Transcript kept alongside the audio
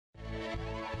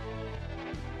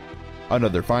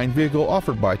Another fine vehicle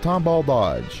offered by Tomball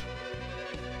Dodge.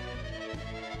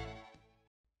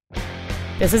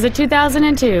 This is a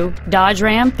 2002 Dodge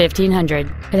Ram 1500.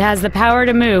 It has the power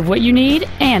to move what you need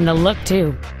and the look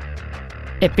too.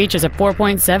 It features a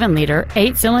 4.7-liter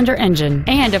 8-cylinder engine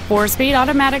and a 4-speed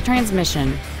automatic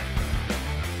transmission.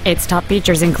 Its top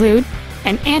features include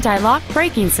an anti-lock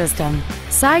braking system,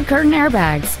 side curtain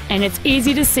airbags, and it's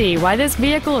easy to see why this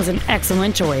vehicle is an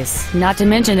excellent choice. Not to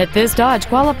mention that this Dodge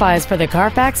qualifies for the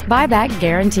Carfax buyback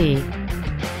guarantee.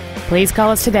 Please call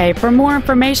us today for more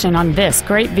information on this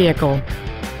great vehicle.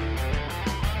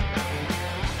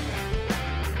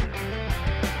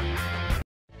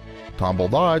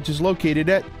 Tomball Dodge is located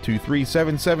at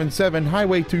 23777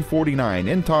 Highway 249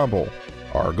 in Tomball.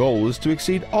 Our goal is to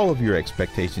exceed all of your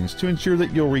expectations to ensure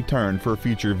that you'll return for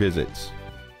future visits.